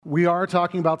We are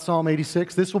talking about Psalm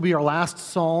 86. This will be our last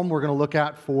psalm we're going to look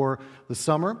at for the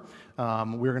summer.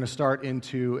 We're going to start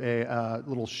into a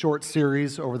little short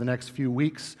series over the next few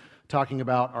weeks talking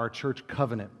about our church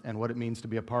covenant and what it means to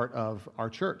be a part of our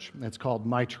church. It's called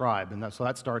My Tribe, and so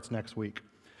that starts next week.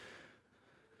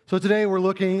 So today we're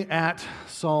looking at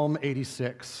Psalm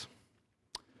 86.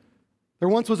 There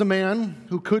once was a man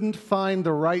who couldn't find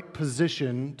the right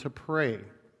position to pray.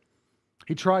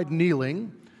 He tried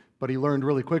kneeling, but he learned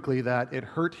really quickly that it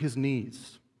hurt his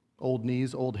knees,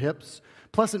 old hips.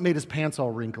 Plus, it made his pants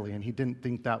all wrinkly, and he didn't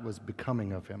think that was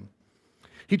becoming of him.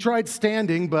 He tried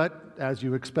standing, but as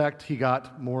you expect, he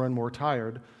got more and more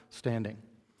tired standing.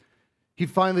 He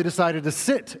finally decided to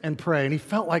sit and pray, and he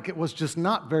felt like it was just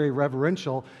not very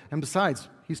reverential, and besides,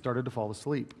 he started to fall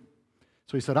asleep.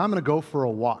 So he said, I'm going to go for a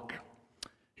walk.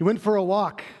 He went for a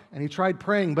walk, and he tried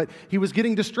praying, but he was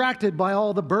getting distracted by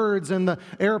all the birds and the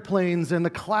airplanes and the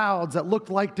clouds that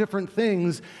looked like different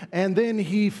things, and then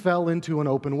he fell into an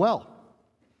open well.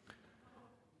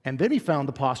 And then he found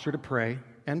the posture to pray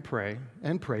and pray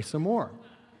and pray some more.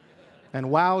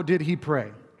 And wow, did he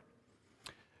pray.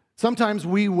 Sometimes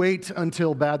we wait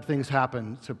until bad things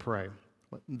happen to pray.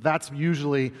 That's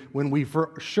usually when we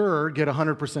for sure get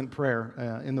 100%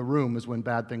 prayer in the room, is when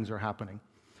bad things are happening.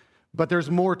 But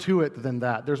there's more to it than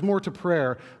that. There's more to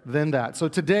prayer than that. So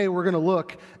today we're going to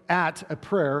look at a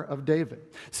prayer of David.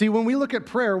 See, when we look at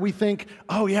prayer, we think,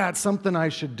 oh yeah, it's something I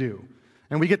should do.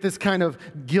 And we get this kind of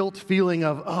guilt feeling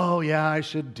of, oh yeah, I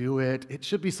should do it. It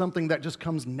should be something that just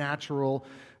comes natural,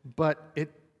 but it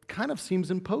kind of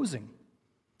seems imposing.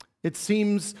 It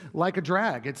seems like a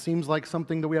drag. It seems like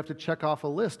something that we have to check off a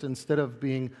list instead of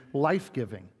being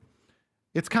life-giving.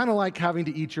 It's kind of like having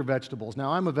to eat your vegetables.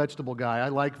 Now, I'm a vegetable guy. I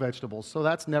like vegetables, so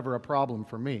that's never a problem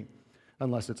for me,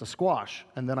 unless it's a squash,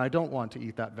 and then I don't want to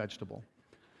eat that vegetable.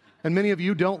 And many of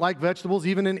you don't like vegetables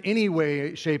even in any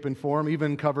way, shape, and form,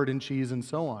 even covered in cheese and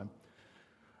so on.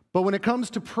 But when it comes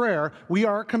to prayer, we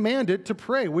are commanded to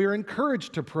pray. We are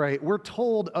encouraged to pray. We're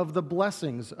told of the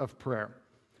blessings of prayer.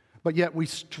 But yet we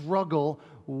struggle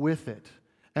with it.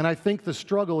 And I think the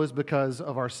struggle is because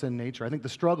of our sin nature. I think the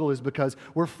struggle is because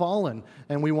we're fallen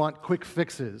and we want quick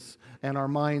fixes and our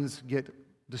minds get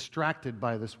distracted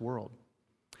by this world.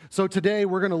 So today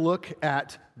we're going to look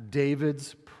at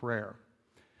David's prayer.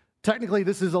 Technically,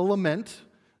 this is a lament.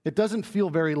 It doesn't feel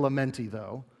very lamenty,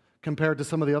 though, compared to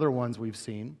some of the other ones we've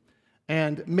seen.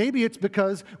 And maybe it's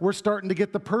because we're starting to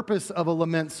get the purpose of a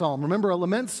lament psalm. Remember, a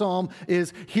lament psalm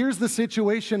is, here's the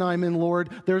situation I'm in, Lord.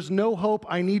 There's no hope.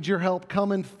 I need your help.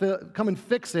 Come and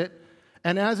fix it.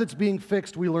 And as it's being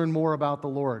fixed, we learn more about the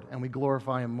Lord, and we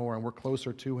glorify him more, and we're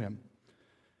closer to him.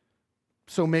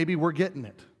 So maybe we're getting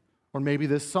it. Or maybe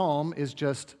this psalm is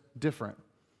just different.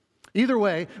 Either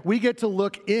way, we get to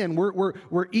look in.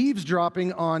 We're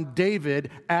eavesdropping on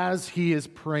David as he is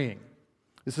praying.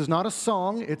 This is not a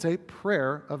song, it's a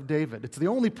prayer of David. It's the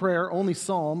only prayer, only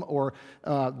psalm, or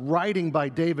writing by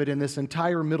David in this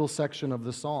entire middle section of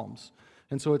the Psalms.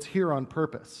 And so it's here on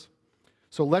purpose.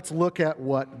 So let's look at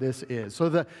what this is. So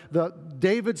the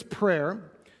David's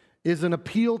prayer is an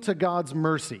appeal to God's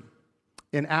mercy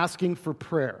in asking for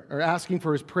prayer, or asking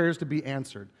for his prayers to be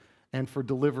answered, and for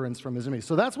deliverance from his enemies.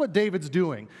 So that's what David's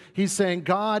doing. He's saying,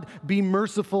 God, be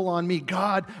merciful on me.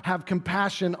 God, have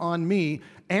compassion on me.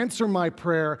 Answer my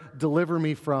prayer. Deliver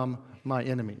me from my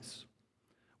enemies.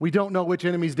 We don't know which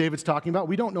enemies David's talking about.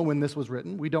 We don't know when this was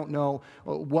written. We don't know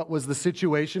what was the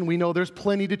situation. We know there's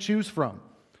plenty to choose from.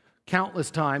 Countless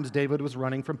times David was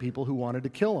running from people who wanted to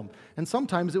kill him. And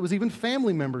sometimes it was even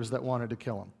family members that wanted to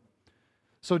kill him.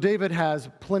 So David has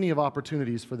plenty of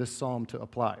opportunities for this psalm to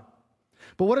apply.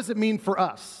 But what does it mean for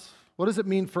us? What does it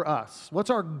mean for us?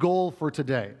 What's our goal for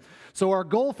today? So our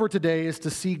goal for today is to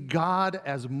see God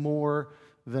as more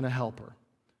than a helper.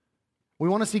 We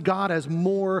want to see God as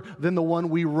more than the one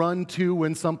we run to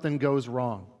when something goes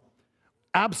wrong.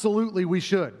 Absolutely, we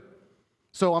should.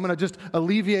 So I'm going to just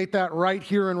alleviate that right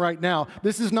here and right now.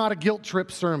 This is not a guilt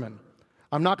trip sermon.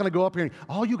 I'm not going to go up here and,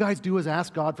 all you guys do is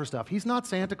ask God for stuff. He's not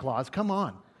Santa Claus. Come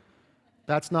on.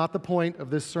 That's not the point of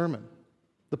this sermon.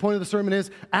 The point of the sermon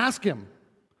is, ask him,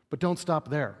 but don't stop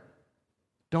there.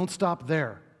 Don't stop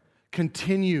there.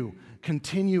 Continue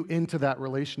into that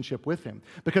relationship with him.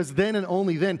 Because then and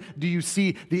only then do you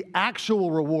see the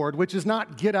actual reward, which is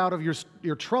not get out of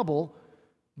your trouble,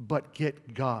 but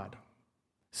get God.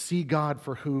 See God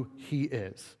for who he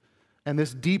is. And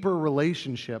this deeper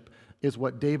relationship is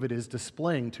what David is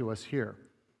displaying to us here.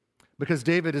 Because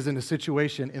David is in a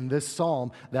situation in this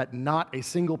psalm that not a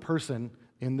single person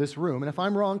in this room, and if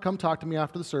I'm wrong, come talk to me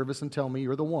after the service and tell me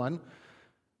you're the one,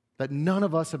 that none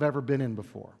of us have ever been in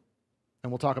before.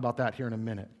 And we'll talk about that here in a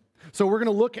minute. So we're going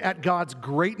to look at God's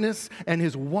greatness and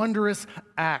his wondrous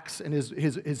acts and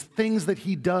his things that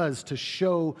he does to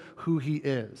show who he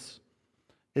is.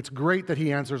 It's great that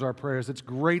he answers our prayers. It's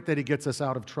great that he gets us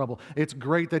out of trouble. It's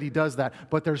great that he does that.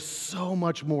 But there's so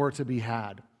much more to be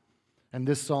had. And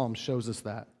this psalm shows us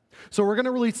that. So we're going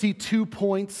to really see 2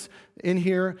 points in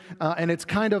here. And it's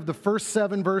kind of the first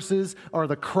 7 verses are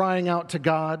the crying out to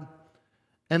God.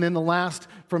 And then the last,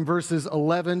 from verses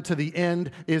 11 to the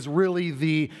end, is really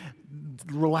the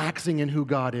relaxing in who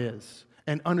God is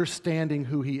and understanding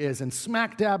who he is. And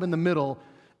smack dab in the middle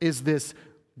is this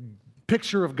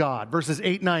picture of God. Verses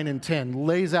 8, 9, and 10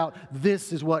 lays out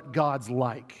this is what God's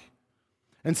like.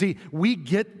 And see, we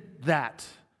get that,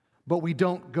 but we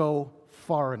don't go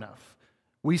far enough.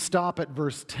 We stop at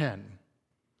verse 10.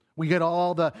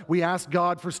 We ask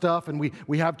God for stuff and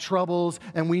we have troubles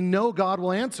and we know God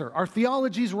will answer. Our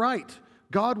theology's right.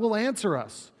 God will answer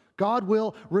us. God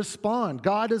will respond.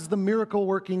 God is the miracle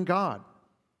working God.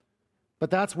 But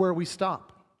that's where we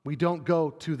stop. We don't go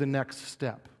to the next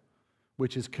step,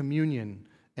 which is communion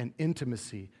and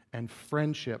intimacy and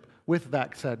friendship with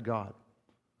that said God.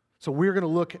 So we're going to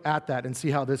look at that and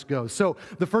see how this goes. So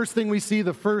the first thing we see,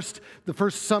 the first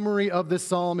summary of this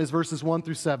psalm is verses 1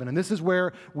 through 7. And this is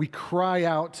where we cry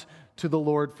out to the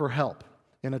Lord for help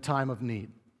in a time of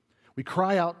need. We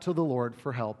cry out to the Lord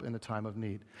for help in a time of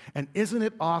need. And isn't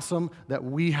it awesome that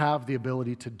we have the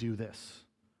ability to do this?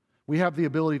 We have the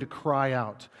ability to cry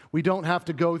out. We don't have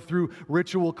to go through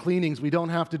ritual cleanings. We don't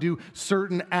have to do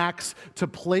certain acts to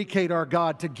placate our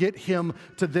God, to get him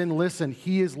to then listen.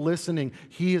 He is listening.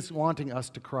 He is wanting us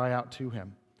to cry out to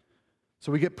him.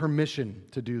 So we get permission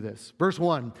to do this. Verse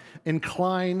 1,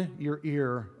 incline your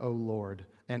ear, O Lord,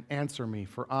 and answer me,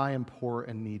 for I am poor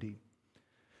and needy.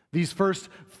 These first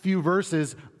few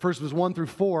verses 1 through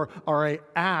 4, are a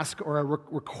ask or a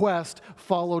request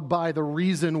followed by the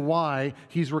reason why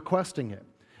he's requesting it.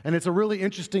 And it's a really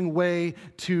interesting way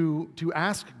to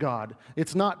ask God.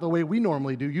 It's not the way we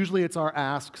normally do. Usually it's our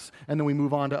asks and then we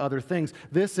move on to other things.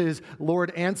 This is,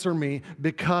 Lord, answer me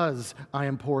because I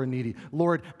am poor and needy.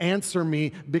 Lord, answer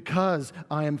me because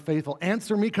I am faithful.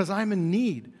 Answer me because I'm in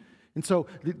need. And so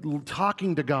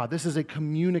talking to God, this is a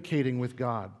communicating with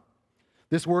God.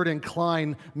 This word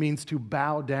incline means to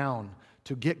bow down,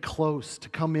 to get close, to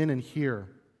come in and hear.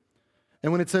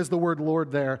 And when it says the word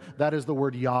Lord there, that is the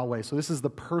word Yahweh. So this is the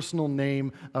personal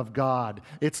name of God.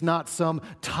 It's not some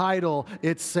title.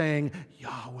 It's saying,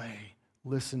 Yahweh,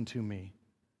 listen to me.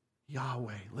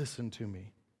 Yahweh, listen to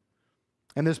me.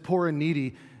 And this poor and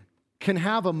needy can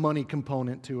have a money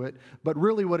component to it, but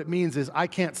really what it means is I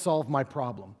can't solve my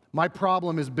problem. My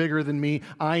problem is bigger than me.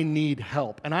 I need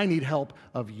help, and I need help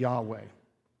of Yahweh.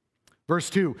 Verse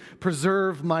 2,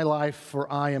 preserve my life, for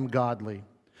I am godly.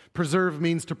 Preserve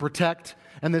means to protect,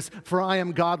 and this for I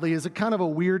am godly is a kind of a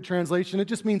weird translation. It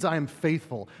just means I am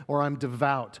faithful, or I'm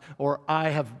devout, or I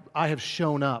have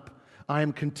shown up. I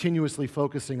am continuously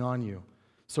focusing on you.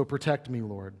 So protect me,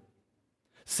 Lord.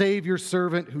 Save your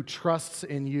servant who trusts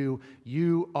in you.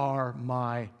 You are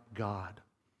my God.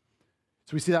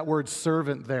 So we see that word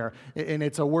servant there, and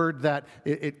it's a word that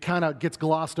it kind of gets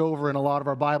glossed over in a lot of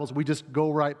our Bibles. We just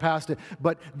go right past it.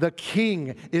 But the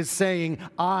king is saying,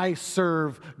 I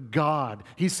serve God.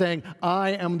 He's saying, I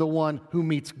am the one who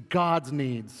meets God's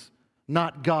needs,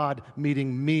 not God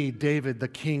meeting me, David, the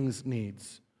king's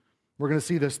needs. We're going to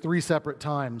see this 3 separate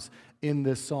times in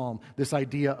this psalm, this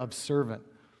idea of servant.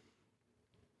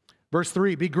 Verse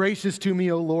 3, be gracious to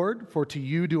me, O Lord, for to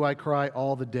you do I cry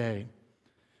all the day.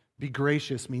 Be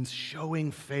gracious means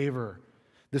showing favor.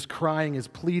 This crying is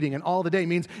pleading, and all the day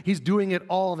means he's doing it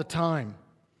all the time.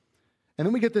 And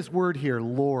then we get this word here,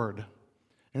 Lord.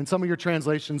 And in some of your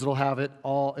translations, it'll have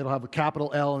a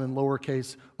capital L and then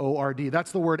lowercase O-R-D.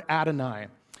 That's the word Adonai,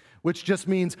 which just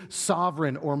means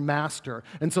sovereign or master.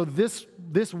 And so this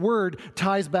word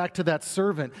ties back to that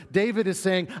servant. David is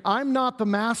saying, I'm not the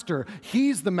master.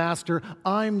 He's the master.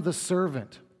 I'm the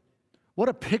servant. What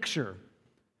a picture.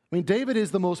 I mean, David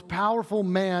is the most powerful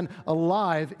man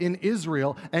alive in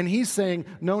Israel, and he's saying,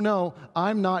 no,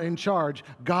 I'm not in charge.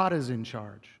 God is in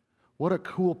charge. What a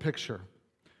cool picture.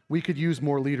 We could use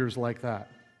more leaders like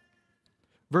that.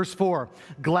 Verse 4,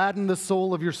 gladden the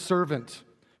soul of your servant,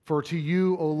 for to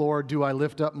you, O Lord, do I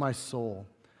lift up my soul.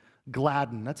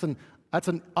 Gladden, that's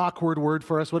an awkward word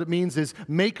for us. What it means is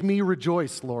make me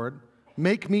rejoice, Lord.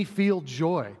 Make me feel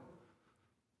joy.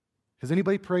 Has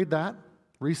anybody prayed that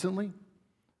recently?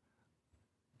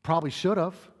 Probably should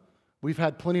have. We've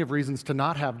had plenty of reasons to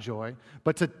not have joy,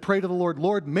 but to pray to the Lord,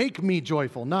 Lord, make me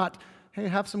joyful, not, hey,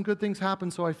 have some good things happen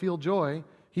so I feel joy.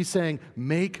 He's saying,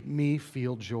 make me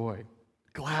feel joy.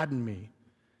 Gladden me.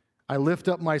 I lift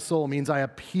up my soul means I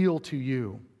appeal to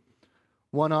you.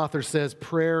 One author says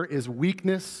prayer is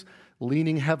weakness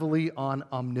leaning heavily on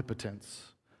omnipotence.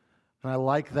 And I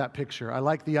like that picture. I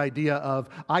like the idea of,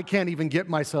 I can't even get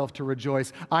myself to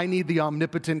rejoice. I need the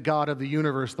omnipotent God of the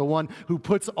universe, the one who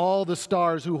puts all the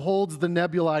stars, who holds the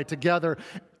nebulae together,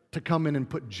 to come in and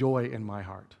put joy in my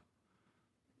heart.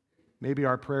 Maybe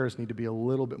our prayers need to be a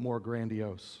little bit more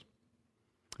grandiose.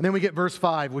 And then we get verse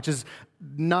 5, which is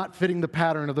not fitting the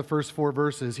pattern of the first 4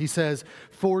 verses. He says,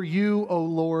 "For you, O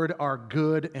Lord, are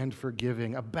good and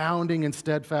forgiving, abounding in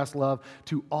steadfast love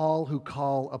to all who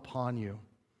call upon you."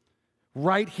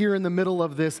 Right here in the middle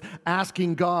of this,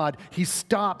 asking God, he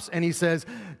stops and he says,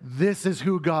 this is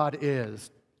who God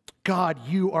is. God,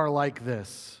 you are like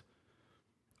this.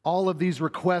 All of these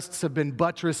requests have been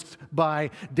buttressed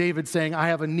by David saying, I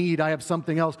have a need, I have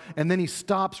something else. And then he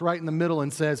stops right in the middle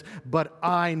and says, but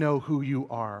I know who you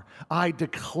are. I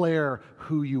declare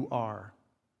who you are.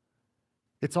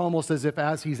 It's almost as if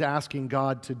as he's asking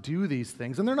God to do these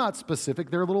things, and they're not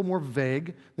specific, they're a little more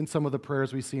vague than some of the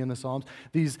prayers we see in the Psalms,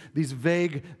 these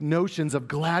vague notions of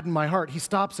gladden my heart. He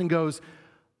stops and goes,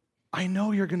 I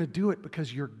know you're going to do it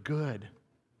because you're good.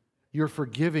 You're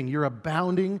forgiving, you're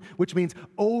abounding, which means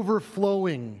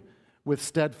overflowing with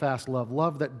steadfast love,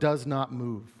 love that does not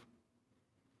move.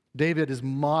 David is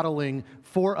modeling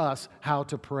for us how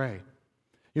to pray.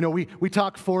 You know, we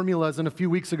talk formulas, and a few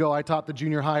weeks ago I taught the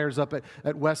junior hires up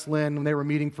at West Lynn when they were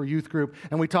meeting for youth group,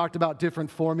 and we talked about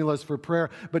different formulas for prayer,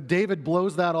 but David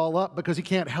blows that all up because he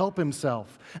can't help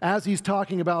himself. As he's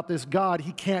talking about this God,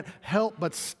 he can't help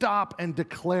but stop and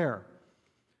declare.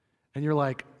 And you're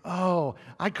like, oh,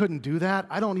 I couldn't do that.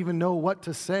 I don't even know what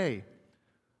to say.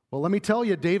 Well, let me tell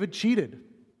you, David cheated.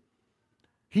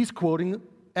 He's quoting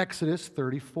Exodus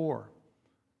 34.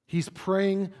 He's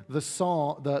praying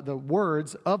the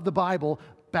words of the Bible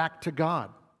back to God.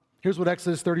 Here's what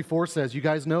Exodus 34 says. You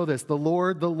guys know this. The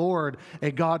Lord,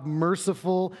 a God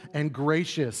merciful and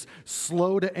gracious,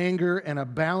 slow to anger and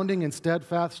abounding in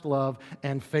steadfast love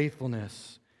and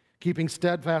faithfulness, keeping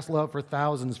steadfast love for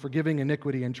thousands, forgiving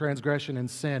iniquity and transgression and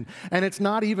sin. And it's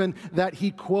not even that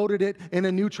he quoted it in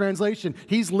a new translation.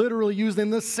 He's literally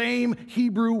using the same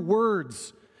Hebrew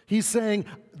words. He's saying,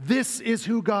 this is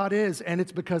who God is, and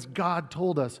it's because God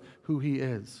told us who he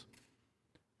is.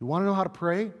 You want to know how to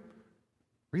pray?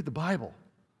 Read the Bible.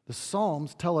 The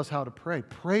Psalms tell us how to pray.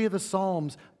 Pray the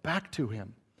Psalms back to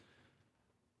him.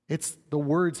 It's the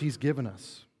words he's given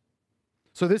us.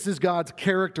 So this is God's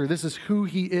character. This is who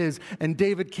he is, and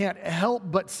David can't help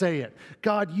but say it.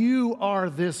 God, you are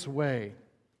this way.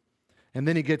 And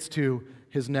then he gets to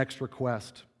his next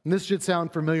request. And this should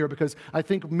sound familiar because I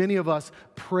think many of us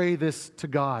pray this to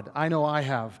God. I know I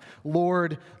have.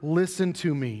 Lord, listen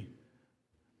to me.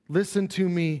 Listen to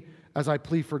me as I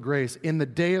plead for grace. In the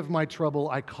day of my trouble,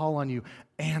 I call on you.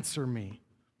 Answer me.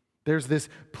 There's this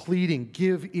pleading.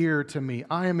 Give ear to me.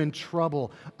 I am in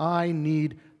trouble. I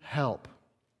need help.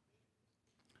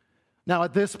 Now,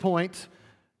 at this point,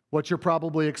 what you're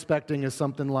probably expecting is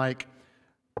something like,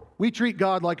 we treat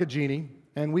God like a genie.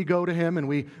 And we go to him and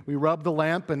we rub the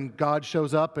lamp and God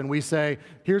shows up and we say,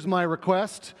 here's my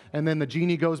request. And then the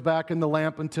genie goes back in the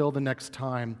lamp until the next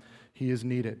time he is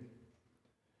needed.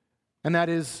 And that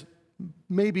is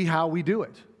maybe how we do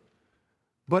it.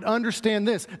 But understand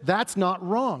this, that's not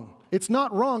wrong. It's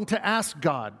not wrong to ask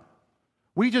God.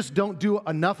 We just don't do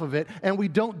enough of it, and we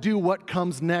don't do what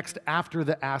comes next after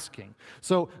the asking.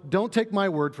 So don't take my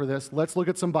word for this. Let's look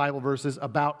at some Bible verses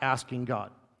about asking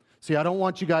God. See, I don't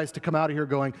want you guys to come out of here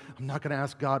going, I'm not going to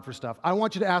ask God for stuff. I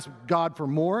want you to ask God for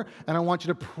more, and I want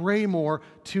you to pray more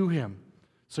to him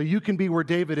so you can be where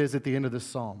David is at the end of this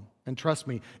psalm. And trust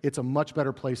me, it's a much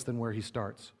better place than where he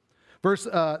starts.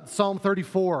 Psalm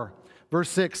 34, verse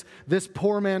 6, this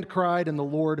poor man cried, and the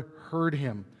Lord heard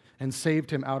him and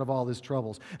saved him out of all his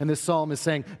troubles. And this psalm is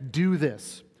saying, do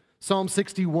this. Psalm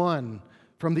 61,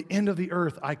 from the end of the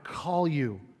earth I call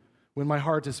you. When my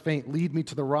heart is faint, lead me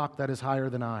to the rock that is higher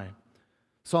than I.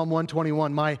 Psalm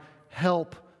 121, my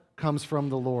help comes from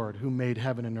the Lord who made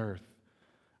heaven and earth.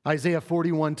 Isaiah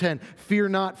 41:10, fear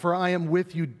not, for I am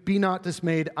with you. Be not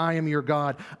dismayed, I am your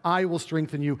God. I will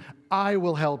strengthen you. I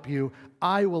will help you.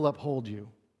 I will uphold you.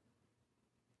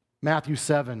 Matthew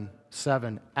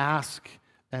 7:7, ask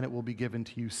and it will be given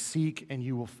to you. Seek and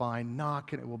you will find.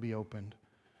 Knock and it will be opened.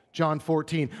 John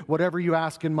 14, whatever you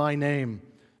ask in my name,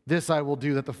 this I will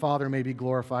do that the Father may be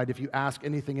glorified. If you ask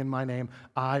anything in my name,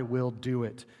 I will do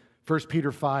it. 1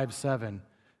 Peter 5:7,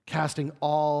 casting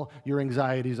all your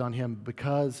anxieties on him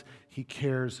because he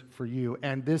cares for you.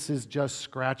 And this is just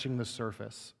scratching the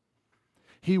surface.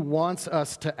 He wants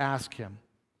us to ask him.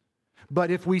 But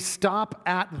if we stop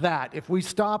at that, if we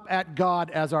stop at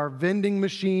God as our vending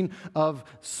machine of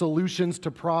solutions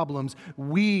to problems,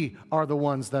 we are the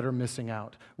ones that are missing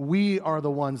out. We are the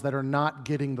ones that are not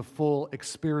getting the full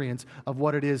experience of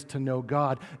what it is to know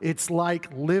God. It's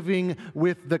like living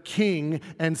with the king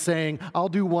and saying, I'll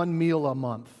do one meal a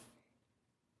month.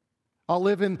 I'll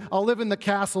live in the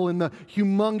castle in the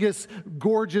humongous,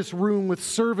 gorgeous room with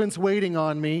servants waiting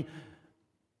on me,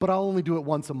 but I'll only do it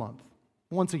once a month,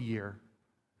 once a year.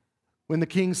 When the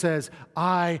king says,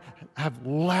 I have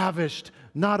lavished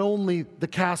not only the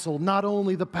castle, not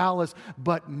only the palace,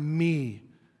 but me.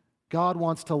 God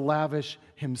wants to lavish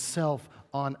himself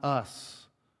on us.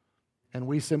 And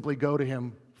we simply go to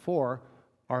him for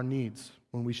our needs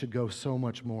when we should go so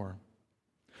much more.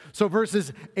 So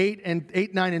verses 8,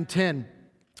 9, and 10,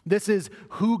 this is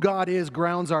who God is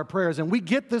grounds our prayers. And we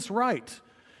get this right.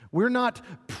 We're not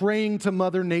praying to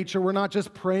Mother Nature. We're not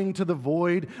just praying to the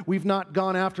void. We've not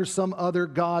gone after some other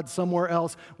God somewhere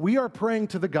else. We are praying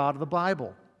to the God of the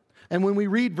Bible. And when we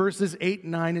read verses 8,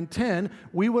 9, and 10,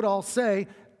 we would all say,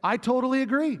 I totally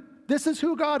agree. This is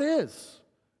who God is.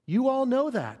 You all know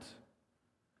that.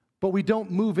 But we don't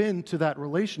move into that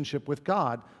relationship with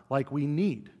God like we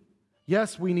need.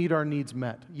 Yes, we need our needs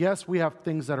met. Yes, we have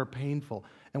things that are painful,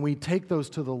 and we take those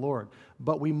to the Lord.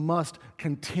 But we must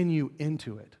continue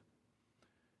into it.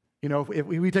 You know, if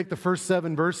we take the first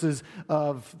 7 verses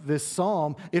of this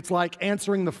psalm, it's like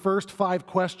answering the first 5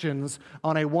 questions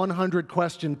on a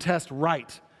 100-question test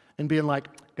right and being like,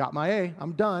 got my A,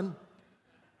 I'm done.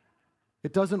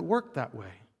 It doesn't work that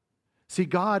way. See,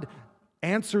 God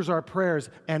answers our prayers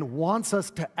and wants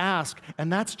us to ask,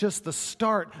 and that's just the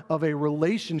start of a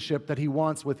relationship that he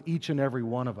wants with each and every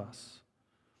one of us.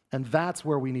 And that's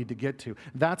where we need to get to.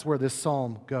 That's where this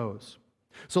psalm goes.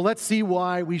 So let's see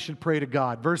why we should pray to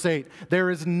God. Verse 8, there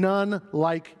is none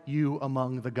like you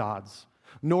among the gods,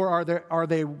 nor are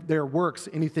their works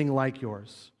anything like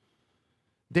yours.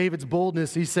 David's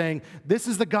boldness, he's saying, this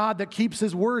is the God that keeps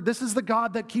his word. This is the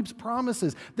God that keeps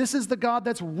promises. This is the God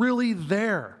that's really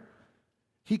there.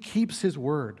 He keeps his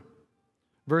word.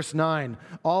 Verse 9,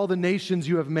 all the nations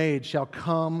you have made shall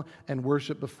come and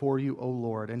worship before you, O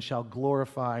Lord, and shall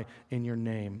glorify in your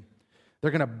name.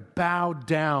 They're going to bow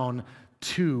down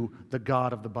to the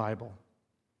God of the Bible.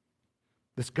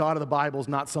 This God of the Bible is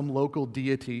not some local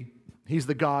deity. He's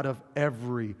the God of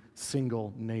every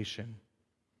single nation.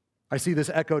 I see this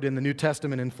echoed in the New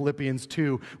Testament in Philippians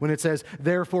 2 when it says,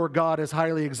 therefore God has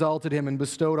highly exalted him and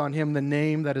bestowed on him the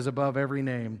name that is above every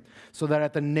name, so that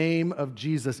at the name of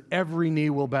Jesus every knee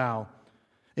will bow,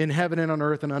 in heaven and on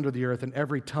earth and under the earth, and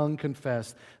every tongue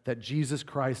confess that Jesus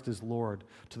Christ is Lord,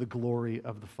 to the glory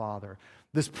of the Father.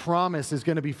 This promise is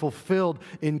going to be fulfilled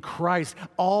in Christ.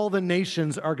 All the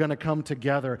nations are going to come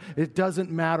together. It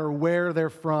doesn't matter where they're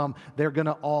from, they're going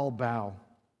to all bow.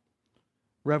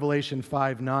 Revelation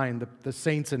 5:9, the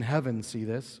saints in heaven see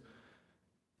this.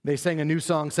 They sang a new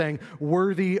song saying,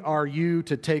 worthy are you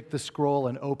to take the scroll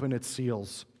and open its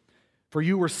seals. For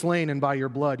you were slain, and by your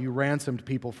blood you ransomed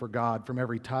people for God from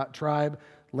every tribe,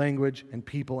 language, and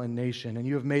people and nation. And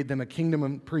you have made them a kingdom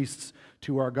and priests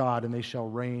to our God, and they shall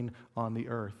reign on the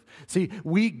earth. See,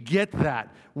 we get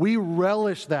that. We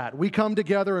relish that. We come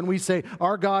together and we say,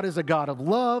 our God is a God of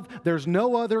love. There's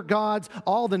no other gods.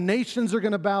 All the nations are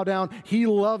going to bow down. He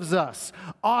loves us.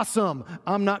 Awesome.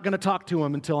 I'm not going to talk to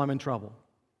him until I'm in trouble.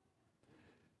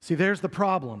 See, there's the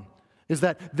problem. Is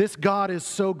that this God is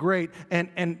so great,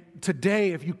 and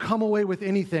today, if you come away with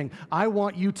anything, I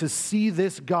want you to see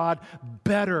this God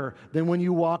better than when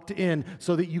you walked in,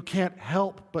 so that you can't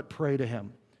help but pray to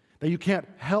him, that you can't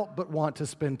help but want to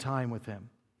spend time with him.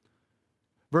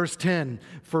 Verse 10,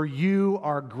 for you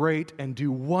are great and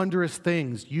do wondrous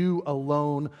things. You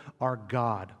alone are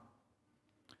God.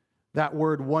 That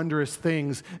word wondrous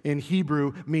things in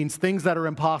Hebrew means things that are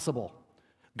impossible.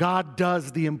 God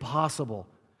does the impossible.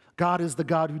 God is the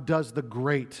God who does the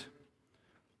great.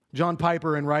 John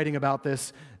Piper, in writing about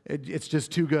this, it's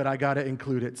just too good. I got to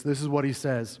include it. So this is what he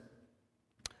says.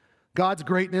 God's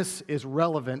greatness is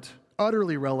relevant,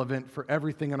 utterly relevant for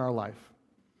everything in our life.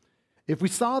 If we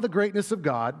saw the greatness of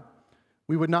God,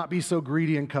 we would not be so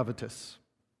greedy and covetous.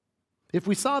 If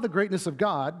we saw the greatness of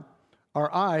God,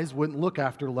 our eyes wouldn't look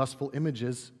after lustful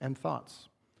images and thoughts.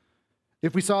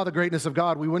 If we saw the greatness of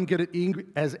God, we wouldn't get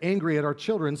as angry at our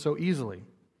children so easily.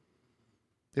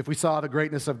 If we saw the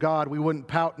greatness of God, we wouldn't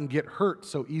pout and get hurt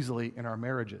so easily in our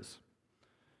marriages.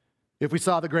 If we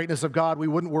saw the greatness of God, we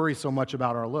wouldn't worry so much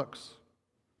about our looks.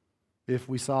 If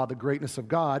we saw the greatness of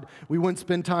God, we wouldn't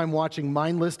spend time watching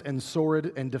mindless and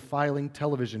sordid and defiling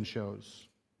television shows.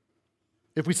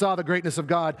 If we saw the greatness of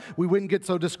God, we wouldn't get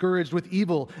so discouraged with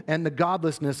evil and the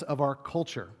godlessness of our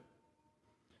culture.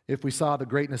 If we saw the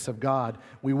greatness of God,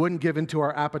 we wouldn't give in to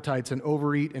our appetites and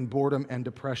overeat in boredom and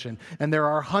depression. And there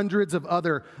are hundreds of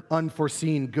other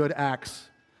unforeseen good acts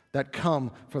that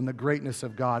come from the greatness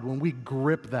of God when we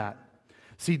grip that.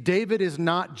 See, David is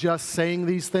not just saying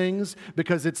these things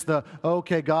because it's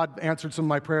okay, God answered some of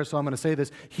my prayers, so I'm going to say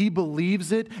this. He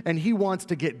believes it, and he wants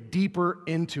to get deeper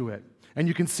into it. And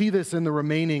you can see this in the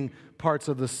remaining parts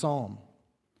of the psalm.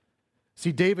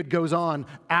 See, David goes on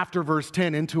after verse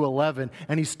 10 into 11,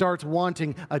 and he starts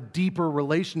wanting a deeper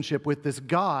relationship with this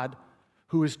God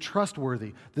who is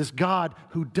trustworthy, this God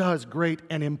who does great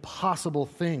and impossible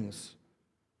things.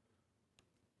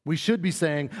 We should be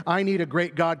saying, I need a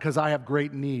great God because I have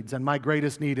great needs, and my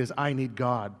greatest need is I need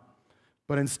God.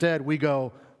 But instead, we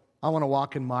go, I want to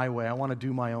walk in my way. I want to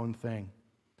do my own thing.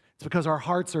 It's because our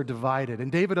hearts are divided.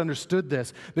 And David understood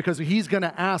this because he's going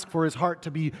to ask for his heart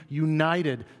to be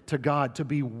united to God, to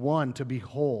be one, to be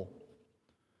whole.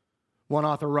 One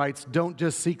author writes, don't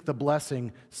just seek the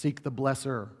blessing, seek the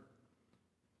blesser.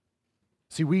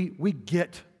 See, we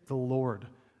get the Lord.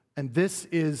 And this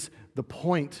is the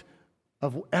point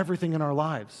of everything in our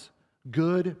lives,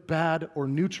 good, bad, or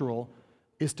neutral,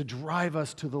 is to drive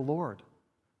us to the Lord.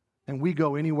 And we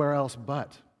go anywhere else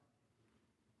but.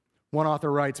 One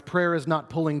author writes, prayer is not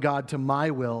pulling God to my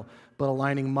will, but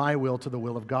aligning my will to the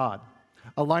will of God.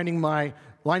 Aligning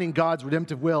God's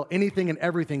redemptive will, anything and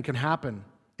everything can happen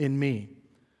in me.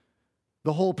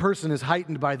 The whole person is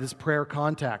heightened by this prayer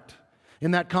contact.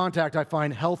 In that contact, I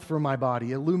find health for my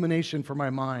body, illumination for my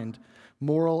mind,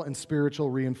 moral and spiritual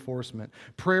reinforcement.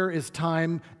 Prayer is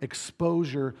time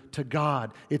exposure to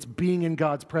God. It's being in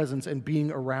God's presence and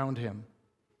being around Him.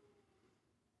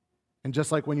 And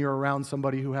just like when you're around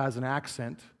somebody who has an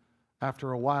accent,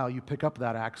 after a while you pick up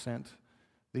that accent.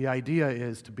 The idea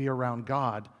is to be around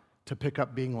God, to pick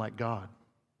up being like God.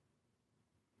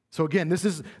 So again, this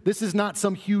is not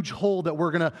some huge hole that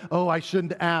we're going to, I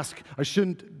shouldn't ask, I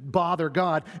shouldn't bother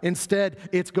God. Instead,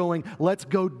 it's going, let's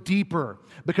go deeper.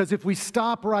 Because if we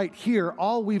stop right here,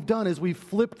 all we've done is we've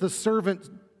flipped the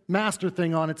servant-master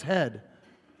thing on its head.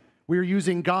 We're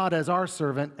using God as our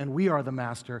servant, and we are the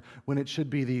master, when it should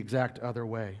be the exact other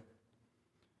way.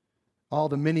 All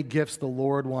the many gifts the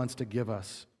Lord wants to give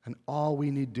us, and all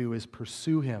we need to do is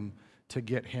pursue Him to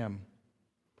get Him.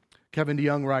 Kevin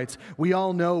DeYoung writes, we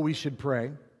all know we should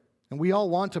pray, and we all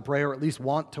want to pray, or at least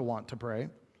want to pray.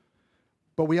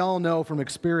 But we all know from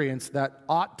experience that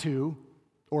ought to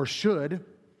or should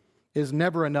is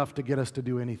never enough to get us to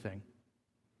do anything.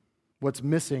 What's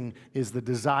missing is the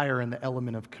desire and the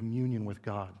element of communion with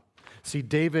God. See,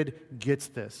 David gets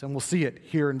this, and we'll see it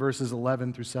here in verses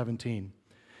 11 through 17.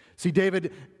 See,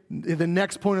 David, the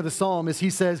next point of the psalm is he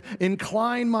says,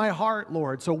 incline my heart,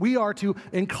 Lord. So we are to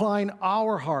incline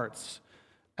our hearts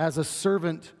as a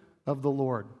servant of the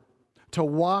Lord, to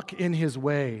walk in His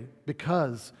way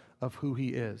because of who He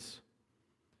is.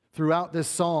 Throughout this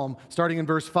psalm, starting in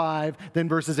verse 5, then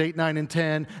verses 8, 9, and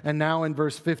 10, and now in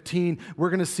verse 15, we're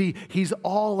going to see he's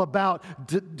all about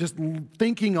just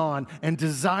thinking on and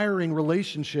desiring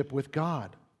relationship with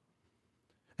God.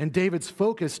 And David's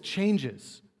focus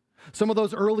changes. Some of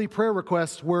those early prayer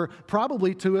requests were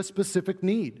probably to a specific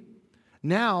need.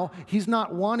 Now, he's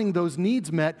not wanting those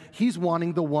needs met, he's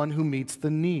wanting the one who meets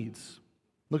the needs.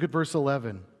 Look at verse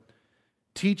 11.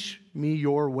 Teach me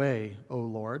your way, O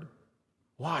Lord.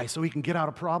 Why? So he can get out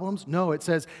of problems? No, it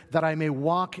says that I may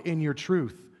walk in your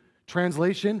truth.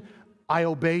 Translation, I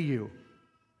obey you.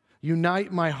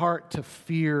 Unite my heart to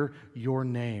fear your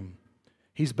name.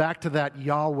 He's back to that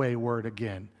Yahweh word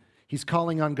again. He's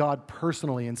calling on God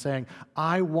personally and saying,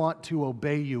 I want to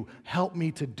obey you. Help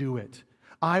me to do it.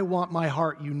 I want my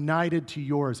heart united to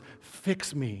yours.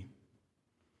 Fix me.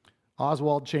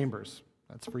 Oswald Chambers,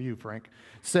 that's for you, Frank,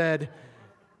 said,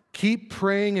 keep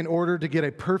praying in order to get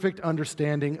a perfect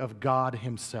understanding of God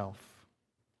Himself.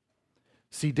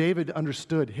 See, David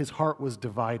understood his heart was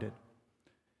divided.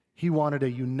 He wanted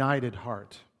a united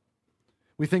heart.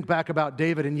 We think back about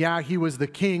David, and yeah, he was the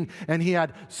king, and he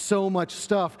had so much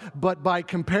stuff, but by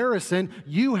comparison,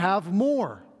 you have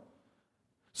more.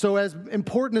 So as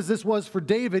important as this was for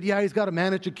David, yeah, he's got to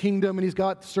manage a kingdom, and he's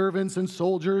got servants and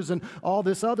soldiers and all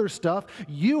this other stuff.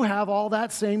 You have all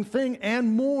that same thing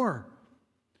and more.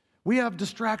 We have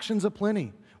distractions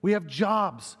aplenty. We have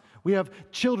jobs. We have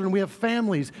children. We have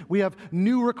families. We have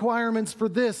new requirements for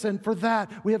this and for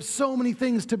that. We have so many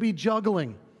things to be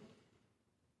juggling.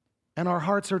 And our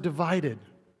hearts are divided,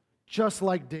 just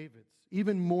like David's,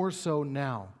 even more so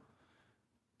now.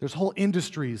 There's whole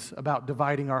industries about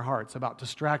dividing our hearts, about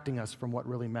distracting us from what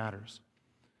really matters.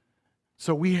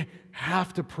 So we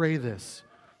have to pray this.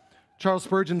 Charles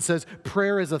Spurgeon says,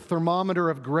 prayer is a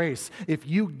thermometer of grace. If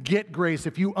you get grace,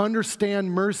 if you understand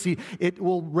mercy, it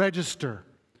will register.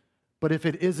 But if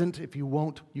it isn't, if you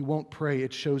won't pray,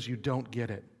 it shows you don't get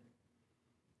it.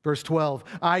 Verse 12,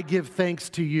 I give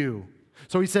thanks to you.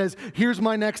 So he says, here's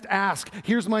my next ask.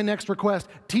 Here's my next request.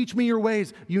 Teach me your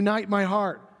ways. Unite my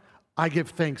heart. I give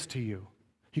thanks to you.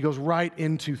 He goes right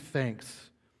into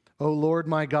thanks. O Lord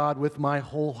my God, with my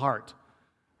whole heart.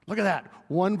 Look at that.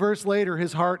 One verse later,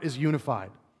 his heart is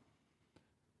unified.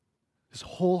 His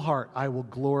whole heart, I will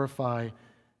glorify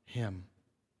him.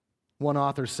 One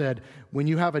author said, when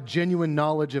you have a genuine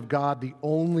knowledge of God, the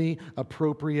only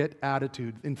appropriate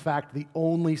attitude, in fact, the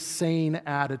only sane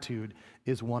attitude,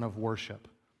 is one of worship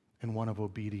and one of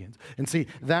obedience. And see,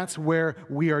 that's where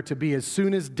we are to be. As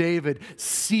soon as David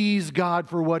sees God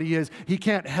for what he is, he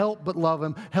can't help but love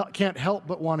him, can't help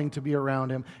but wanting to be around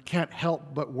him, can't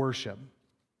help but worship.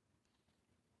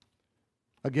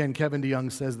 Again, Kevin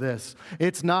DeYoung says this,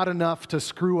 it's not enough to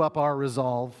screw up our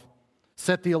resolve,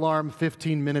 set the alarm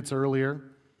 15 minutes earlier,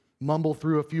 mumble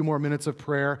through a few more minutes of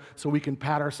prayer so we can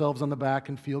pat ourselves on the back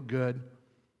and feel good.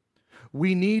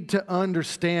 We need to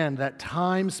understand that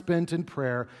time spent in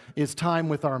prayer is time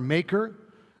with our Maker,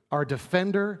 our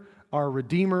Defender, our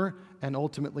Redeemer, and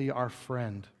ultimately our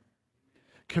friend.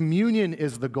 Communion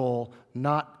is the goal,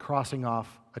 not crossing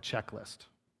off a checklist.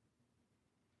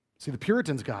 See, the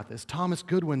Puritans got this. Thomas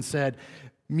Goodwin said,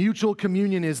 mutual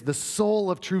communion is the soul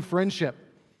of true friendship.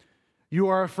 You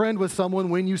are a friend with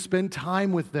someone when you spend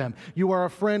time with them. You are a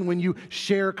friend when you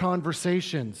share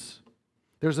conversations.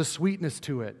 There's a sweetness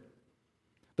to it.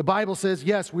 The Bible says,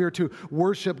 yes, we are to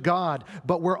worship God,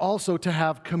 but we're also to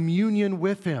have communion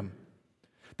with Him.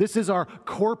 This is our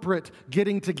corporate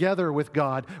getting together with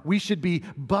God. We should be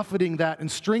buffeting that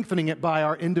and strengthening it by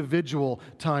our individual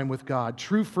time with God.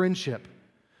 True friendship.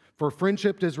 For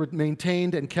friendship is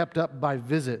maintained and kept up by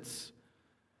visits.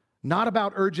 Not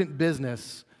about urgent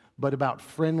business, but about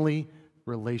friendly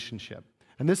relationship.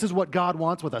 And this is what God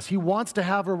wants with us. He wants to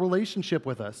have a relationship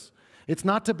with us. It's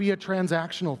not to be a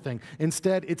transactional thing.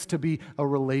 Instead, it's to be a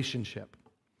relationship.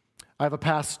 I have a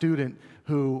past student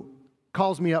who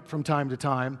calls me up from time to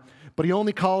time, but he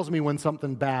only calls me when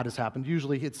something bad has happened.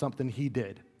 Usually it's something he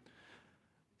did.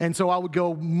 And so I would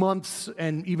go months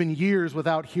and even years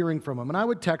without hearing from him. And I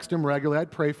would text him regularly.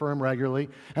 I'd pray for him regularly.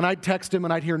 And I'd text him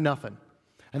and I'd hear nothing.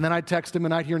 And then I'd text him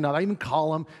and I'd hear nothing. I'd even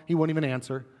call him. He wouldn't even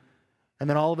answer. And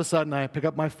then all of a sudden I pick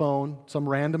up my phone some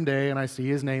random day and I see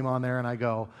his name on there and I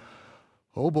go,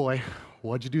 oh boy,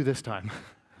 what'd you do this time?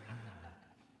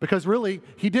 Because really,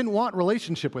 he didn't want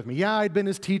relationship with me. Yeah, I'd been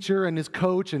his teacher and his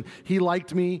coach and he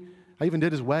liked me. I even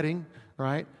did his wedding,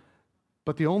 right?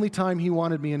 But the only time he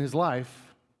wanted me in his life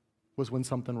was when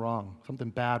something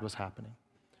bad was happening.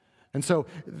 And so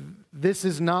this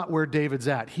is not where David's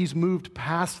at. He's moved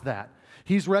past that.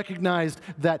 He's recognized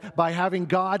that by having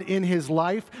God in his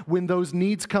life, when those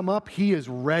needs come up, he is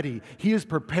ready. He is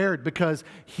prepared because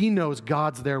he knows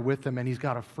God's there with him and he's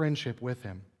got a friendship with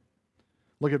him.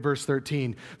 Look at verse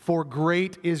 13. For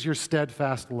great is your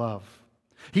steadfast love.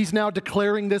 He's now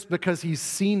declaring this because he's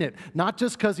seen it, not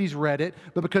just because he's read it,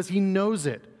 but because he knows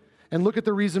it. And look at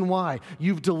the reason why.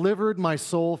 You've delivered my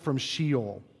soul from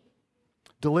Sheol.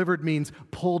 Delivered means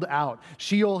pulled out.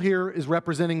 Sheol here is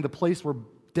representing the place where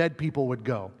dead people would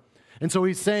go. And so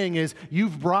he's saying is,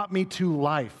 you've brought me to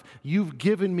life. You've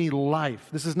given me life.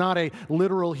 This is not a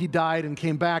literal he died and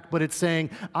came back, but it's saying,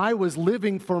 I was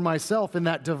living for myself in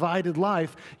that divided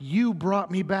life. You brought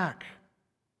me back.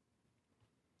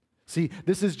 See,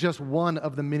 this is just one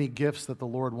of the many gifts that the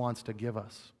Lord wants to give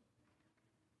us.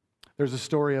 There's a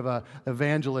story of an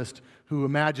evangelist who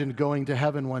imagined going to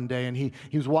heaven one day, and he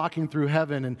was walking through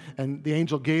heaven, and the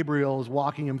angel Gabriel is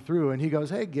walking him through, and he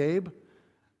goes, hey, Gabe,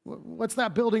 what's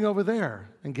that building over there?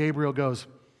 And Gabriel goes,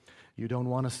 you don't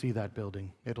want to see that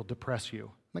building. It'll depress you.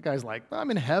 And the guy's like,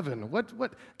 I'm in heaven.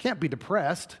 What? Can't be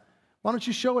depressed. Why don't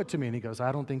you show it to me? And he goes,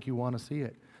 I don't think you want to see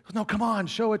it. He goes, no, come on,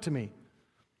 show it to me.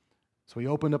 So he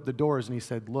opened up the doors, and he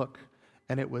said, look,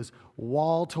 and it was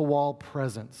wall-to-wall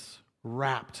presents,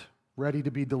 wrapped, ready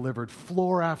to be delivered,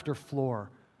 floor after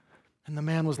floor. And the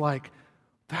man was like,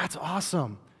 that's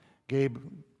awesome.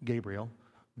 Gabriel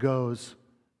goes,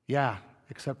 yeah,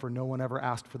 except for no one ever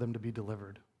asked for them to be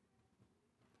delivered.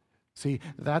 See,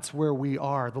 that's where we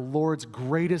are. The Lord's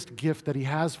greatest gift that He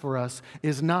has for us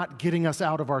is not getting us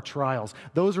out of our trials.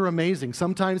 Those are amazing.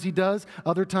 Sometimes He does,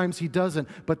 other times He doesn't.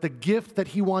 But the gift that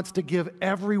He wants to give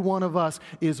every one of us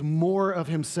is more of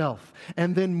Himself,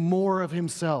 and then more of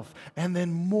Himself, and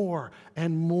then more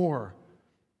and more.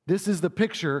 This is the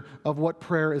picture of what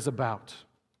prayer is about.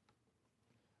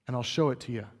 and I'll show it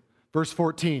to you. Verse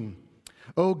 14.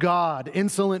 O God,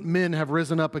 insolent men have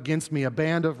risen up against me. A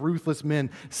band of ruthless men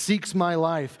seeks my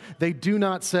life. They do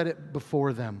not set it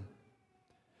before them.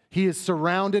 He is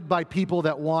surrounded by people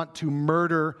that want to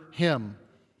murder him,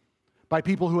 by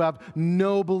people who have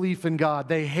no belief in God.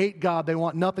 They hate God. They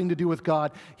want nothing to do with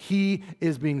God. He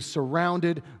is being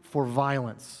surrounded for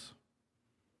violence.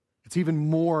 It's even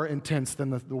more intense than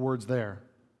the words there.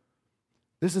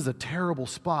 This is a terrible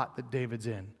spot that David's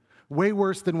in. Way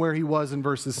worse than where he was in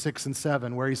verses 6 and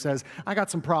 7, where he says, I got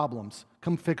some problems.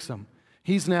 Come fix them.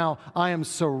 He's now, I am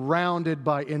surrounded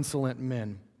by insolent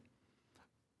men.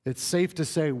 It's safe to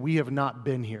say we have not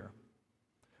been here.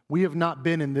 We have not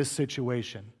been in this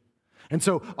situation. And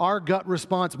so our gut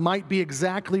response might be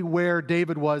exactly where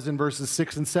David was in verses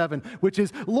 6 and 7, which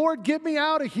is, Lord, get me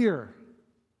out of here.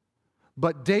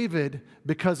 But David,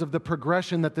 because of the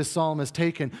progression that this psalm has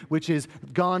taken, which is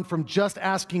gone from just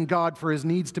asking God for his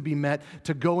needs to be met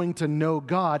to going to know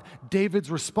God,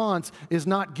 David's response is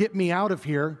not get me out of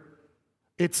here,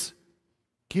 it's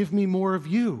give me more of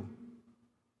you.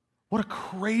 What a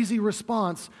crazy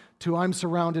response to I'm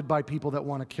surrounded by people that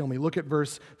want to kill me. Look at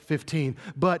verse 15.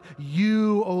 But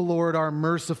you, O Lord, are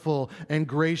merciful and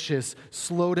gracious,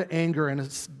 slow to anger and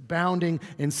abounding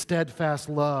in steadfast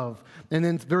love. And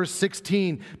then verse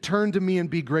 16, turn to me and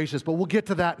be gracious. But we'll get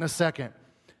to that in a second.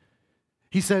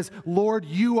 He says, Lord,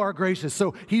 you are gracious.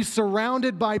 So he's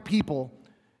surrounded by people.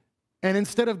 And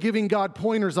instead of giving God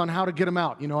pointers on how to get them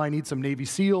out, I need some Navy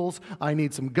SEALs, I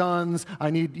need some guns, I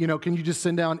need, can you just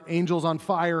send down angels on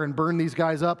fire and burn these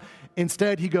guys up?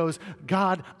 Instead, he goes,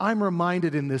 God, I'm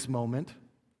reminded in this moment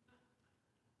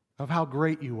of how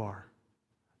great you are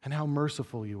and how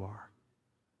merciful you are.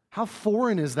 How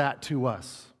foreign is that to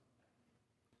us?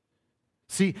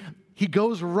 See, he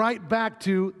goes right back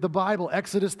to the Bible,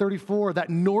 Exodus 34, that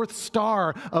North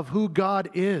Star of who God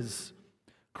is.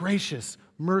 Gracious,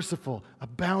 merciful,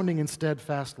 abounding in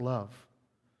steadfast love.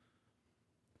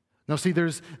 Now see,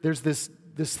 there's this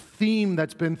theme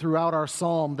that's been throughout our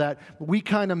psalm that we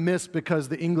kind of miss because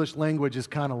the English language is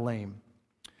kind of lame.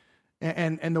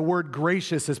 And the word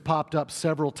gracious has popped up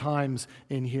several times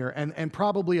in here. And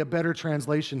probably a better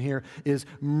translation here is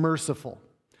merciful.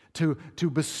 To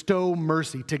bestow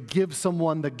mercy, to give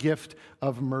someone the gift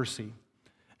of mercy.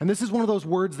 And this is one of those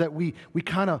words that we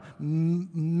kind of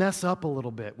mess up a little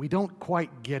bit. We don't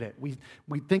quite get it. We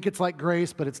think it's like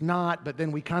grace, but it's not, but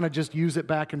then we kind of just use it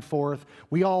back and forth.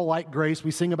 We all like grace.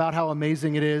 We sing about how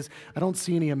amazing it is. I don't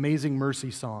see any amazing mercy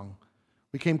song.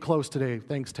 We came close today.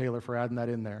 Thanks, Taylor, for adding that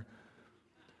in there.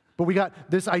 But we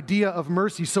got this idea of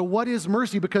mercy. So what is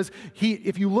mercy? Because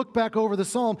if you look back over the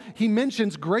psalm, he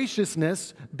mentions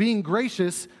graciousness, being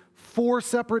gracious, 4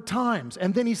 separate times.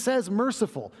 And then he says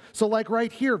merciful. So like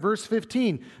right here, verse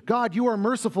 15, God, you are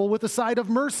merciful with a side of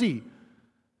mercy.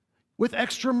 With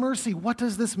extra mercy. What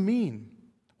does this mean?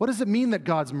 What does it mean that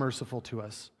God's merciful to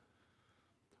us?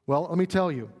 Well, let me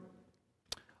tell you.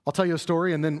 I'll tell you a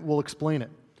story and then we'll explain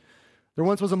it. There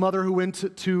once was a mother who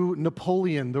went to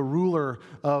Napoleon, the ruler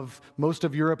of most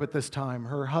of Europe at this time.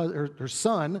 Her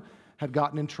son had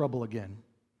gotten in trouble again.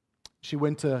 She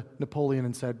went to Napoleon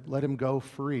and said, let him go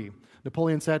free.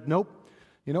 Napoleon said, nope.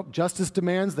 Justice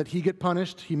demands that he get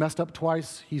punished. He messed up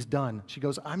twice. He's done. She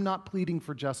goes, I'm not pleading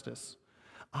for justice.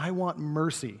 I want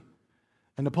mercy.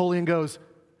 And Napoleon goes,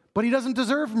 but he doesn't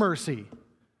deserve mercy.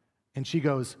 And she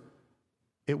goes,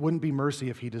 it wouldn't be mercy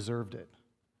if he deserved it.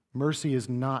 Mercy is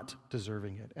not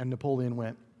deserving it. And Napoleon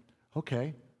went,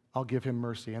 okay, I'll give him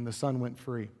mercy. And the son went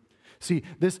free. See,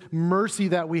 this mercy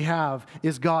that we have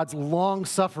is God's long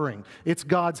suffering. It's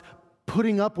God's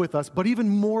putting up with us, but even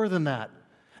more than that,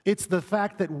 it's the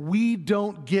fact that we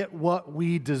don't get what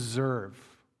we deserve.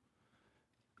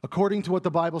 According to what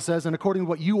the Bible says, and according to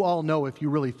what you all know if you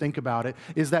really think about it,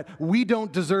 is that we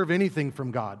don't deserve anything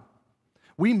from God.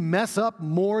 We mess up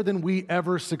more than we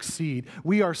ever succeed.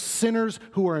 We are sinners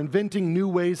who are inventing new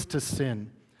ways to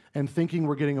sin and thinking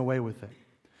we're getting away with it.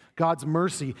 God's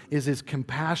mercy is his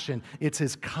compassion. It's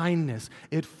his kindness.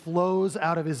 It flows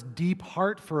out of his deep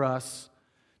heart for us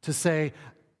to say,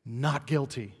 not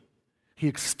guilty. He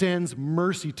extends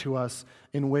mercy to us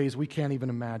in ways we can't even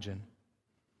imagine.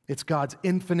 It's God's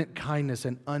infinite kindness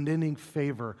and unending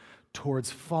favor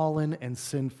towards fallen and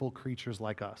sinful creatures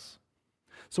like us.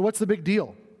 So what's the big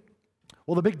deal?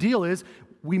 Well, the big deal is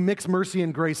we mix mercy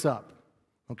and grace up.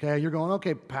 Okay, you're going,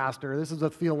 okay, pastor, this is a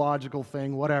theological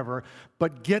thing, whatever.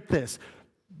 But get this.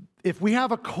 If we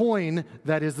have a coin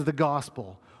that is the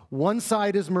gospel, one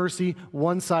side is mercy,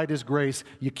 one side is grace.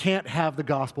 You can't have the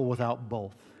gospel without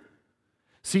both.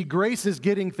 See, grace is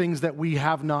getting things that we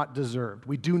have not deserved.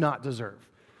 We do not deserve.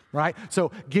 right?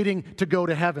 So getting to go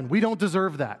to heaven. We don't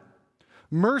deserve that.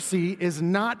 Mercy is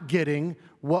not getting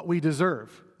what we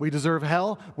deserve. We deserve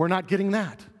hell. We're not getting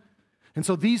that. And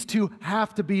so these two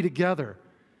have to be together.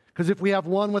 Because if we have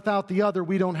one without the other,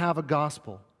 we don't have a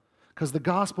gospel. Because the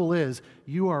gospel is,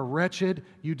 you are wretched,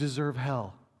 you deserve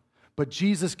hell. But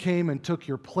Jesus came and took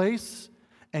your place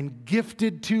and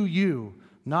gifted to you,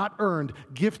 not earned,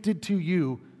 gifted to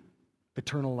you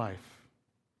eternal life.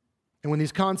 And when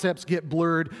these concepts get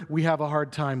blurred, we have a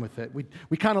hard time with it.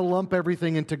 We kind of lump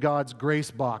everything into God's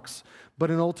grace box.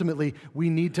 But ultimately, we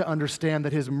need to understand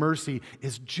that His mercy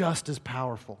is just as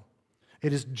powerful.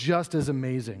 It is just as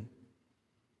amazing.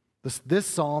 This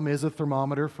psalm is a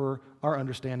thermometer for our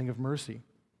understanding of mercy.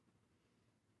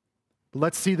 But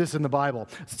let's see this in the Bible.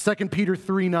 2 Peter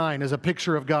 3:9 is a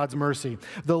picture of God's mercy.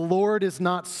 The Lord is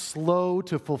not slow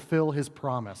to fulfill His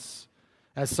promise,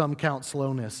 as some count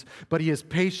slowness, but He is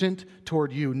patient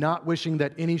toward you, not wishing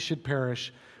that any should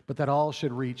perish, but that all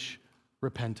should reach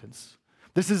repentance.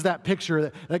 This is that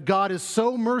picture that God is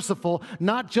so merciful,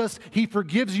 not just He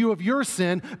forgives you of your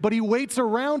sin, but He waits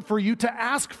around for you to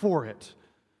ask for it.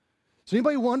 So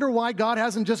anybody wonder why God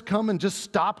hasn't just come and just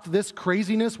stopped this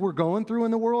craziness we're going through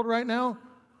in the world right now?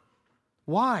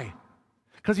 Why?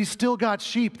 Because He's still got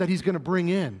sheep that He's going to bring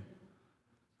in.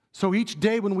 So each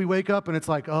day when we wake up and it's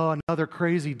like, oh, another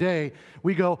crazy day,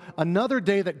 we go, another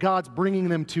day that God's bringing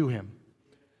them to Him.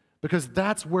 Because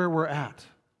that's where we're at.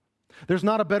 There's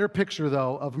not a better picture,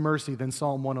 though, of mercy than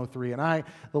Psalm 103. And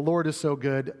the Lord is so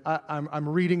good. I'm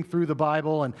reading through the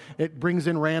Bible, and it brings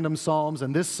in random psalms.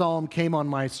 And this psalm came on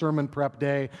my sermon prep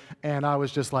day, and I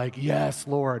was just like, yes,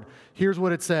 Lord. Here's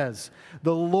what it says.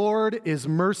 The Lord is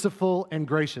merciful and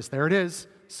gracious. There it is,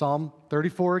 Psalm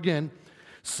 34 again.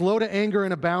 Slow to anger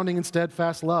and abounding in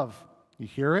steadfast love. You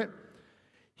hear it?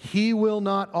 He will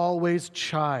not always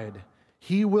chide.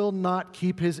 He will not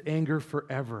keep His anger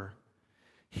forever.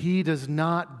 He does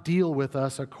not deal with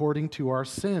us according to our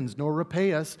sins, nor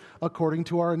repay us according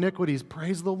to our iniquities.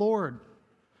 Praise the Lord.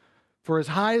 For as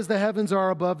high as the heavens are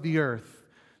above the earth,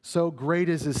 so great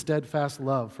is His steadfast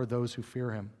love for those who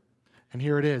fear Him. And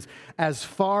here it is. As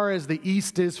far as the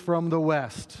east is from the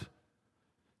west,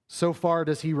 so far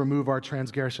does He remove our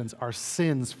transgressions, our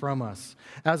sins from us.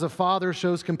 As a father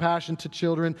shows compassion to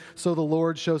children, so the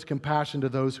Lord shows compassion to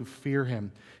those who fear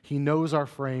Him. He knows our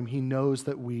frame. He knows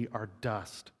that we are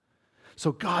dust.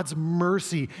 So God's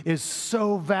mercy is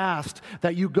so vast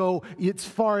that you go as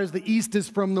far as the east is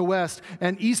from the west,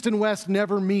 and east and west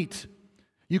never meet.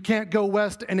 You can't go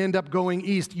west and end up going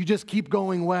east. You just keep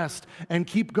going west and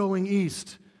keep going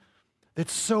east.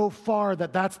 It's so far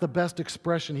that that's the best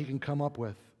expression He can come up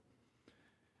with.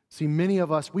 See, many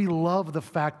of us, we love the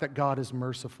fact that God is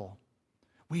merciful.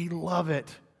 We love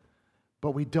it,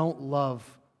 but we don't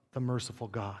love the merciful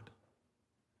God.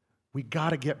 We got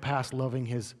to get past loving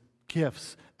His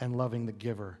gifts and loving the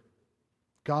giver.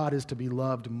 God is to be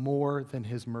loved more than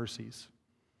His mercies.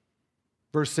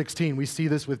 Verse 16, we see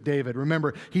this with David.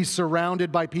 Remember, he's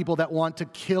surrounded by people that want to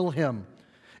kill him.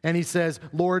 And he says,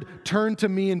 Lord, turn to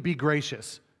me and be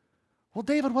gracious. Well,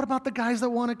 David, what about the guys that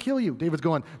want to kill you? David's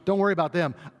going, don't worry about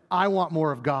them. I want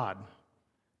more of God.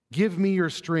 Give me your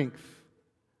strength.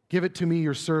 Give it to me,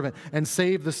 your servant, and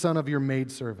save the son of your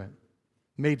maidservant.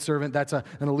 Maidservant, that's an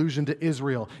allusion to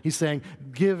Israel. He's saying,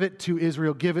 give it to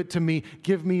Israel, give it to me,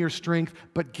 give me your strength,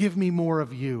 but give me more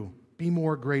of you. Be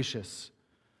more gracious.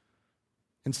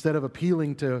 Instead of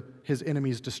appealing to his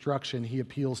enemy's destruction, he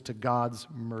appeals to God's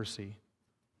mercy.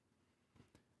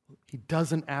 He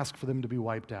doesn't ask for them to be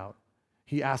wiped out.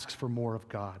 He asks for more of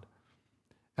God.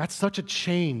 That's such a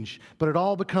change, but it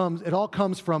all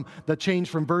comes from the change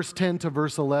from verse 10 to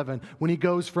verse 11, when he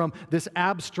goes from this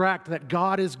abstract that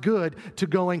God is good to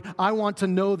going, I want to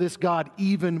know this God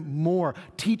even more.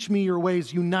 Teach me your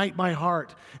ways, unite my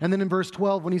heart. And then in verse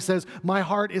 12, when he says, my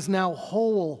heart is now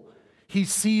whole, he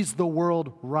sees the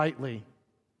world rightly.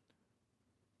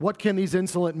 What can these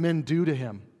insolent men do to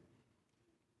him?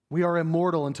 We are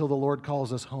immortal until the Lord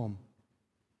calls us home.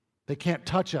 They can't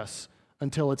touch us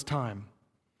until it's time.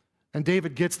 And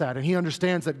David gets that, and he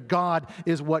understands that God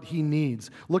is what he needs.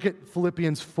 Look at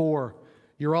Philippians 4.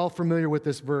 You're all familiar with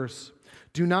this verse.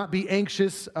 Do not be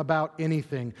anxious about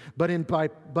anything, but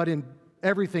in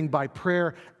everything by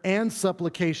prayer and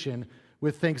supplication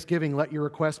with thanksgiving, let your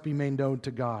requests be made known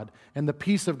to God. And the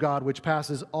peace of God, which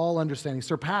surpasses all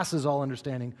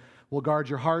understanding, will guard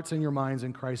your hearts and your minds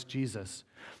in Christ Jesus.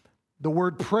 The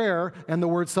word prayer and the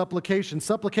word supplication.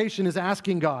 Supplication is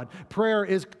asking God. Prayer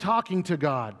is talking to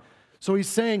God. So he's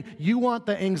saying, you want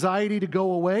the anxiety to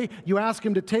go away, you ask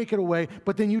him to take it away,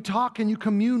 but then you talk and you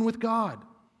commune with God.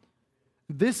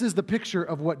 This is the picture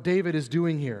of what David is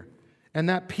doing here. And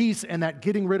that peace and that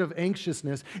getting rid of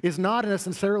anxiousness is not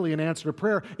necessarily an answer to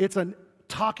prayer. It's a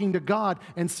talking to God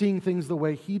and seeing things the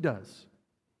way He does.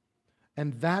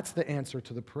 And that's the answer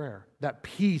to the prayer. That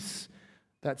peace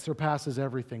that surpasses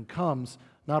everything comes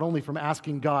not only from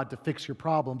asking God to fix your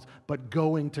problems, but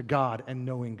going to God and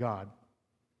knowing God.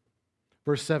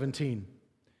 Verse 17,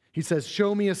 he says,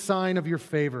 "Show me a sign of your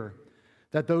favor,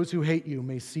 that those who hate you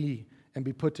may see and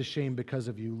be put to shame because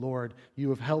of you. Lord, you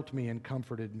have helped me and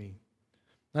comforted me."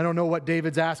 I don't know what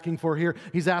David's asking for here.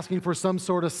 He's asking for some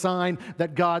sort of sign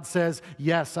that God says,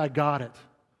 yes, I got it.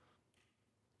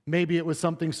 Maybe it was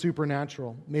something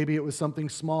supernatural. Maybe it was something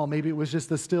small. Maybe it was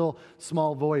just a still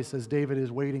small voice as David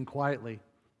is waiting quietly.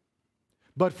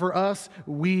 But for us,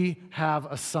 we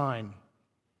have a sign.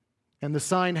 And the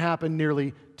sign happened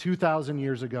nearly 2,000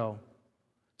 years ago.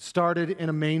 Started in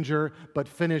a manger, but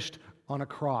finished on a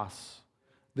cross.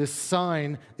 This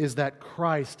sign is that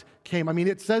Christ came. I mean,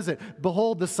 it says it.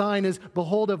 Behold, the sign is,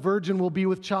 behold, a virgin will be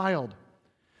with child.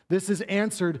 This is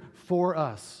answered for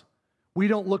us. We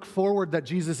don't look forward that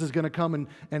Jesus is going to come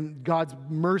and God's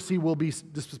mercy will be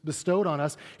bestowed on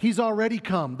us. He's already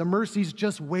come. The mercy's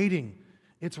just waiting.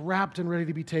 It's wrapped and ready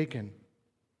to be taken.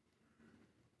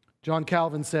 John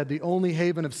Calvin said, "The only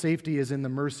haven of safety is in the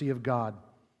mercy of God,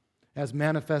 as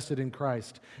manifested in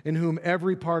Christ, in whom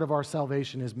every part of our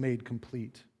salvation is made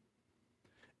complete."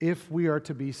 If we are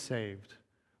to be saved,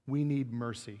 we need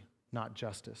mercy, not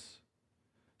justice.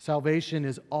 Salvation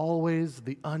is always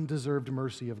the undeserved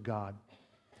mercy of God.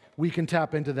 We can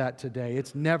tap into that today.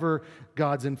 It's never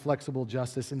God's inflexible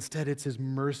justice. Instead, it's His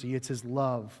mercy, it's His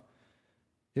love.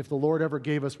 If the Lord ever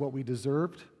gave us what we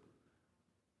deserved,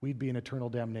 we'd be in eternal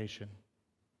damnation.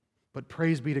 But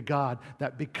praise be to God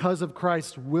that because of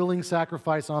Christ's willing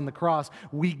sacrifice on the cross,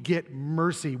 we get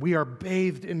mercy. We are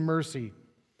bathed in mercy.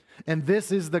 And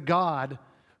this is the God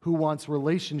who wants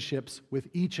relationships with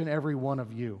each and every one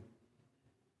of you.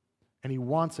 And He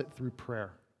wants it through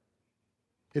prayer.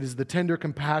 It is the tender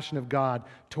compassion of God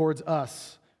towards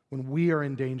us when we are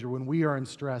in danger, when we are in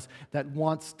stress, that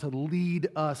wants to lead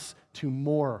us to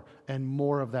more and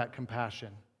more of that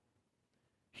compassion.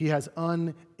 He has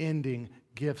unending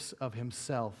gifts of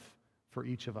Himself for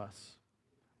each of us.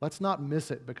 Let's not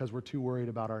miss it because we're too worried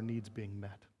about our needs being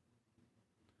met.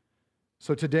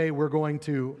 So today we're going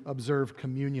to observe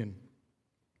communion.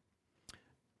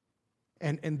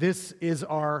 And this is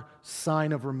our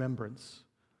sign of remembrance.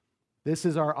 This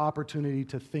is our opportunity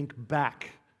to think back.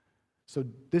 So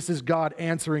this is God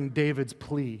answering David's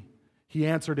plea. He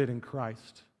answered it in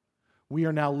Christ. We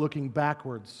are now looking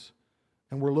backwards,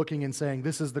 and we're looking and saying,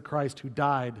 this is the Christ who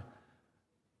died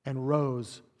and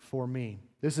rose for me.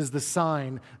 This is the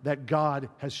sign that God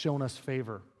has shown us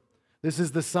favor. This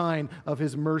is the sign of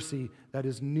His mercy that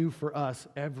is new for us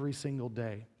every single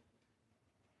day.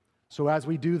 So as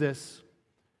we do this,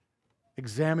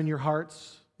 examine your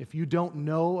hearts. If you don't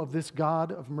know of this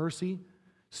God of mercy,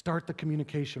 start the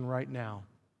communication right now.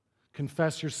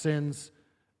 Confess your sins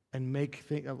and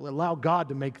allow God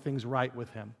to make things right with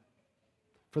Him.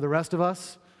 For the rest of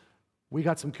us, we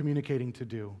got some communicating to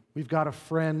do. We've got a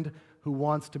friend who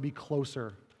wants to be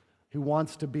closer, who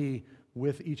wants to be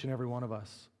with each and every one of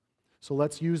us. So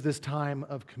let's use this time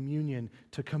of communion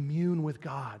to commune with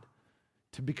God,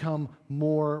 to become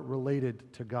more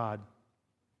related to God.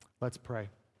 Let's pray.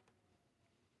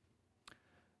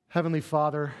 Heavenly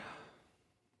Father,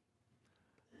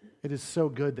 it is so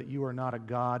good that You are not a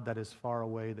God that is far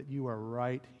away, that You are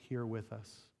right here with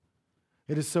us.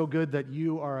 It is so good that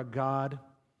You are a God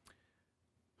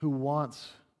who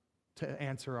wants to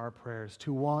answer our prayers,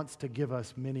 who wants to give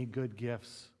us many good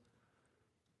gifts.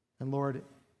 And Lord,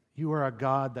 You are a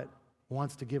God that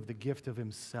wants to give the gift of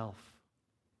Himself.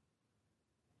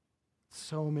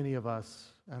 So many of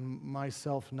us, and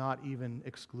myself not even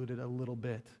excluded a little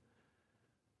bit,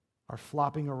 are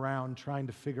flopping around trying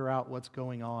to figure out what's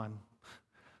going on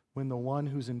when the one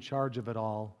who's in charge of it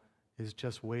all is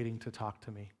just waiting to talk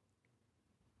to me.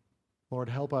 Lord,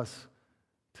 help us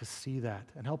to see that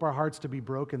and help our hearts to be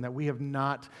broken that we have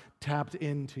not tapped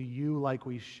into You like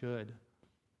we should.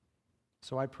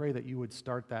 So I pray that You would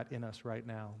start that in us right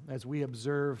now. As we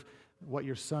observe what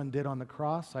Your Son did on the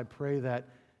cross, I pray that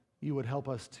You would help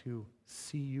us to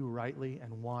see You rightly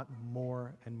and want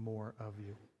more and more of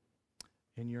You.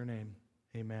 In Your name,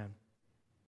 amen.